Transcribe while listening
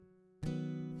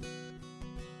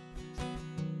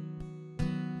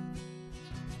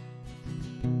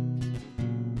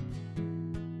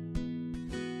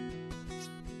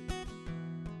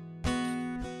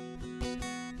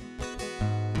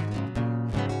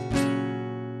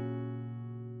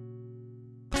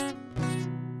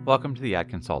Welcome to the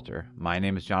Yadkin Psalter. My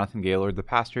name is Jonathan Gaylord, the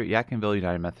pastor at Yadkinville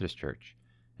United Methodist Church.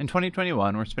 In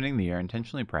 2021, we're spending the year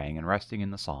intentionally praying and resting in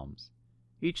the Psalms.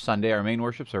 Each Sunday, our main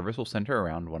worship service will center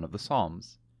around one of the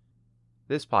Psalms.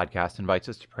 This podcast invites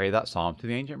us to pray that psalm to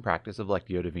the ancient practice of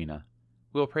Lectio Divina.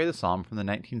 We will pray the psalm from the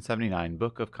 1979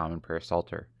 Book of Common Prayer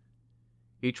Psalter.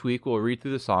 Each week, we'll read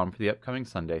through the psalm for the upcoming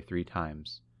Sunday 3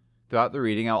 times. Throughout the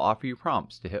reading, I'll offer you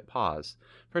prompts to hit pause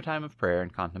for a time of prayer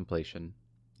and contemplation.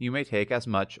 You may take as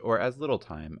much or as little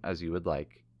time as you would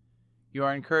like. You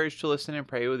are encouraged to listen and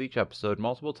pray with each episode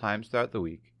multiple times throughout the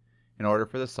week in order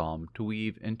for the psalm to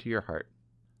weave into your heart.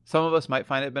 Some of us might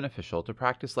find it beneficial to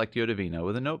practice Lectio Divina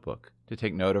with a notebook to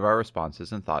take note of our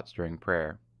responses and thoughts during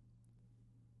prayer.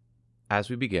 As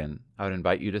we begin, I would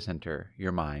invite you to center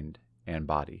your mind and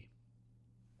body.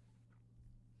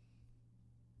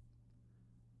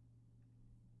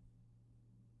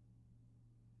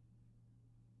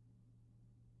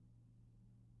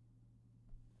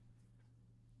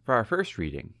 For our first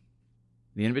reading,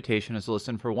 the invitation is to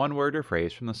listen for one word or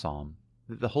phrase from the psalm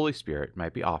that the Holy Spirit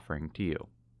might be offering to you.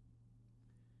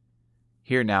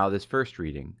 Hear now this first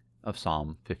reading of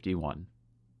Psalm 51.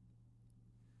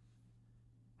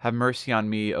 Have mercy on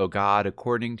me, O God,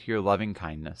 according to your loving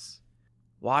kindness.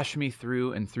 Wash me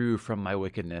through and through from my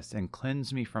wickedness, and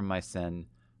cleanse me from my sin.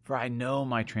 For I know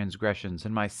my transgressions,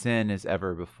 and my sin is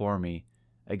ever before me.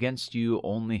 Against you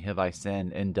only have I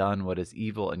sinned, and done what is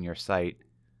evil in your sight.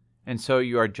 And so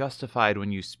you are justified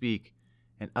when you speak,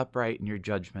 and upright in your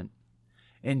judgment.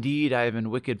 Indeed, I have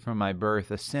been wicked from my birth,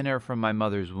 a sinner from my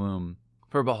mother's womb.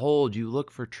 For behold, you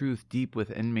look for truth deep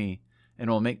within me,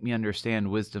 and will make me understand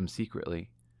wisdom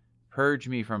secretly. Purge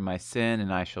me from my sin,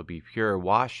 and I shall be pure.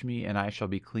 Wash me, and I shall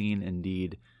be clean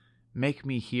indeed. Make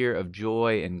me hear of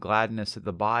joy and gladness, that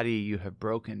the body you have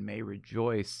broken may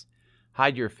rejoice.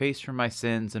 Hide your face from my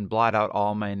sins, and blot out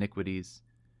all my iniquities.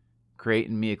 Create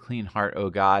in me a clean heart, O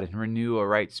God, and renew a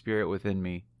right spirit within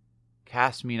me.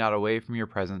 Cast me not away from your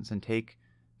presence, and take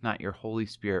not your Holy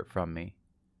Spirit from me.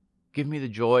 Give me the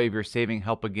joy of your saving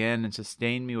help again, and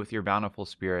sustain me with your bountiful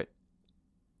Spirit.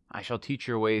 I shall teach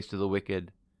your ways to the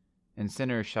wicked, and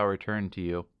sinners shall return to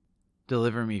you.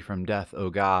 Deliver me from death, O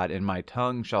God, and my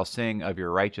tongue shall sing of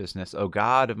your righteousness. O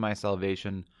God of my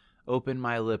salvation, open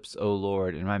my lips, O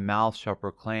Lord, and my mouth shall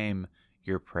proclaim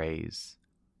your praise.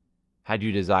 Had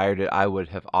you desired it, I would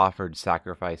have offered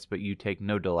sacrifice, but you take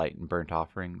no delight in burnt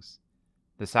offerings.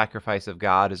 The sacrifice of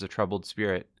God is a troubled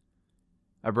spirit,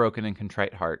 a broken and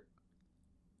contrite heart.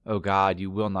 O God, you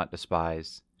will not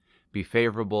despise. Be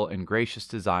favorable and gracious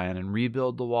to Zion, and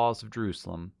rebuild the walls of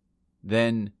Jerusalem.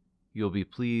 Then you will be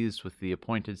pleased with the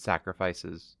appointed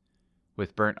sacrifices,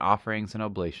 with burnt offerings and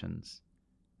oblations.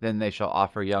 Then they shall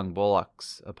offer young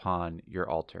bullocks upon your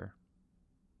altar.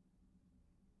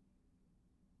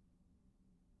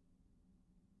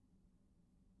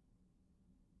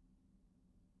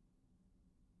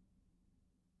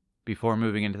 Before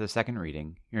moving into the second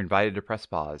reading, you're invited to press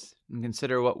pause and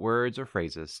consider what words or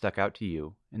phrases stuck out to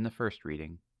you in the first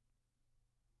reading.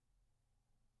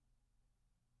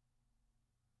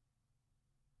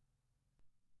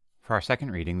 For our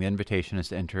second reading, the invitation is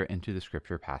to enter into the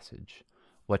scripture passage.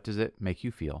 What does it make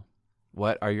you feel?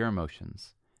 What are your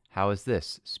emotions? How is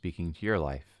this speaking to your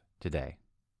life today?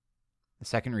 The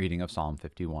second reading of Psalm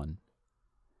 51.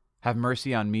 Have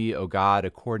mercy on me, O God,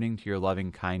 according to your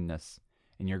loving kindness.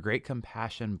 In your great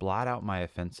compassion, blot out my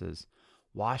offenses.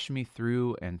 Wash me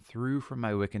through and through from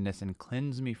my wickedness, and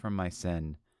cleanse me from my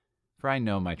sin. For I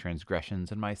know my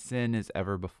transgressions, and my sin is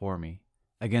ever before me.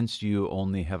 Against you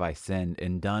only have I sinned,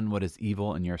 and done what is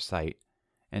evil in your sight.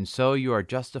 And so you are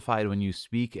justified when you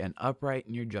speak, and upright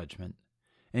in your judgment.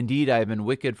 Indeed, I have been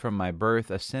wicked from my birth,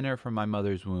 a sinner from my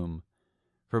mother's womb.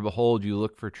 For behold, you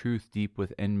look for truth deep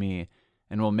within me,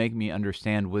 and will make me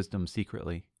understand wisdom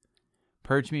secretly.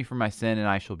 Purge me from my sin, and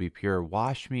I shall be pure.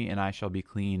 Wash me, and I shall be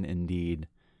clean indeed.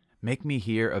 Make me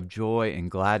hear of joy and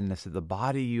gladness, that the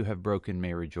body you have broken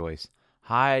may rejoice.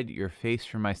 Hide your face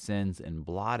from my sins, and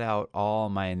blot out all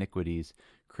my iniquities.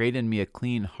 Create in me a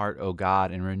clean heart, O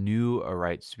God, and renew a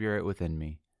right spirit within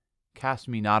me. Cast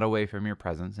me not away from your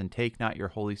presence, and take not your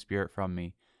Holy Spirit from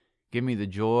me. Give me the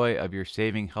joy of your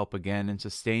saving help again, and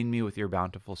sustain me with your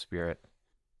bountiful Spirit.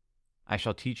 I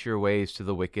shall teach your ways to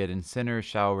the wicked, and sinners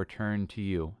shall return to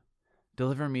you.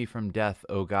 Deliver me from death,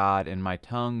 O God, and my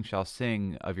tongue shall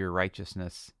sing of your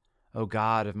righteousness. O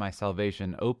God of my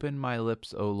salvation, open my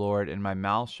lips, O Lord, and my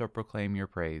mouth shall proclaim your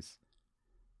praise.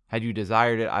 Had you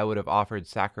desired it, I would have offered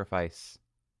sacrifice,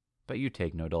 but you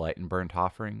take no delight in burnt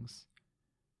offerings.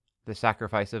 The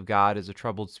sacrifice of God is a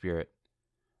troubled spirit.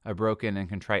 A broken and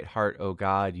contrite heart, O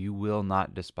God, you will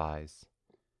not despise.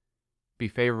 Be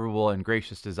favorable and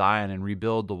gracious to Zion, and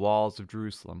rebuild the walls of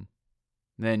Jerusalem.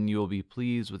 Then you will be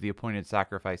pleased with the appointed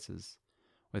sacrifices,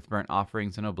 with burnt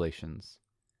offerings and oblations.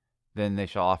 Then they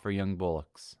shall offer young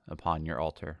bullocks upon your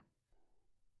altar.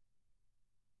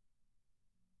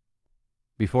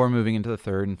 Before moving into the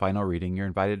third and final reading, you're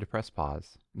invited to press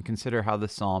pause and consider how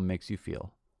this psalm makes you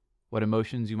feel, what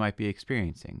emotions you might be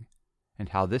experiencing, and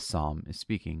how this psalm is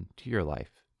speaking to your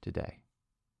life today.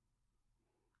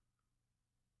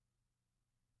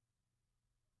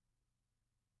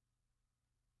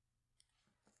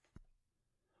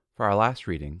 For our last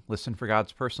reading, listen for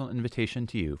God's personal invitation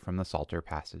to you from the Psalter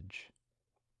passage.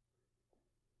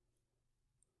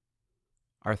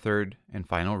 Our third and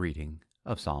final reading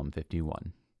of Psalm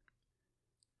 51.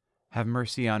 Have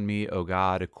mercy on me, O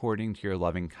God, according to your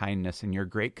loving kindness and your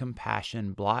great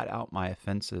compassion. Blot out my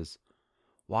offenses.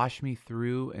 Wash me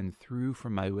through and through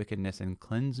from my wickedness and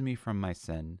cleanse me from my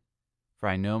sin. For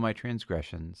I know my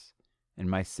transgressions, and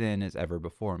my sin is ever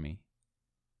before me.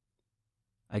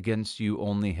 Against you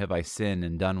only have I sinned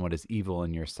and done what is evil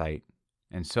in your sight.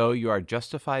 And so you are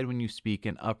justified when you speak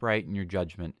and upright in your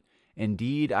judgment.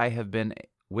 Indeed, I have been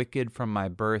wicked from my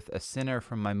birth, a sinner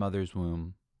from my mother's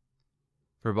womb.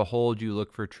 For behold, you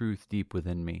look for truth deep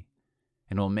within me,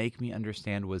 and will make me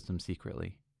understand wisdom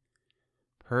secretly.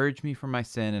 Purge me from my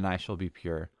sin, and I shall be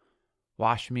pure.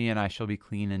 Wash me, and I shall be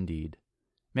clean indeed.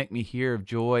 Make me hear of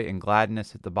joy and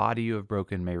gladness, that the body you have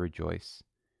broken may rejoice.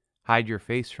 Hide your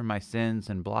face from my sins,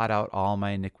 and blot out all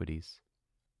my iniquities.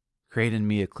 Create in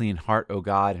me a clean heart, O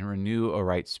God, and renew a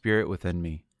right spirit within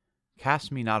me.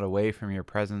 Cast me not away from your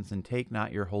presence, and take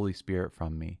not your Holy Spirit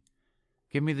from me.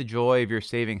 Give me the joy of your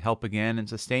saving help again, and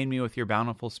sustain me with your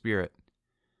bountiful spirit.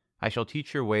 I shall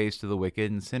teach your ways to the wicked,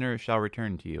 and sinners shall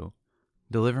return to you.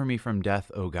 Deliver me from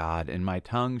death, O God, and my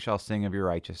tongue shall sing of your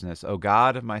righteousness. O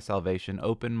God of my salvation,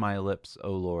 open my lips,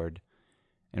 O Lord,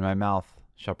 and my mouth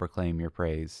shall proclaim your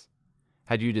praise.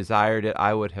 Had you desired it,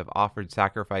 I would have offered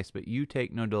sacrifice, but you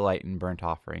take no delight in burnt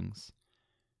offerings.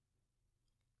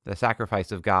 The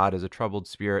sacrifice of God is a troubled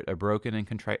spirit, a broken and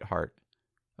contrite heart.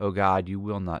 O God, you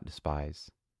will not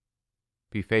despise.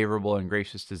 Be favorable and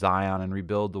gracious to Zion, and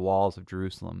rebuild the walls of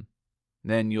Jerusalem.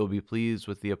 Then you will be pleased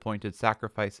with the appointed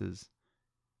sacrifices,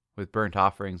 with burnt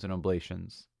offerings and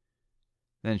oblations.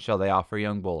 Then shall they offer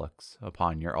young bullocks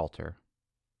upon your altar.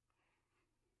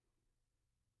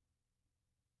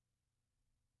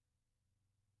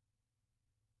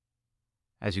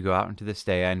 As you go out into this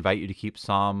day, I invite you to keep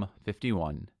Psalm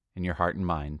 51 in your heart and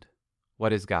mind.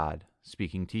 What is God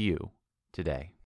speaking to you today?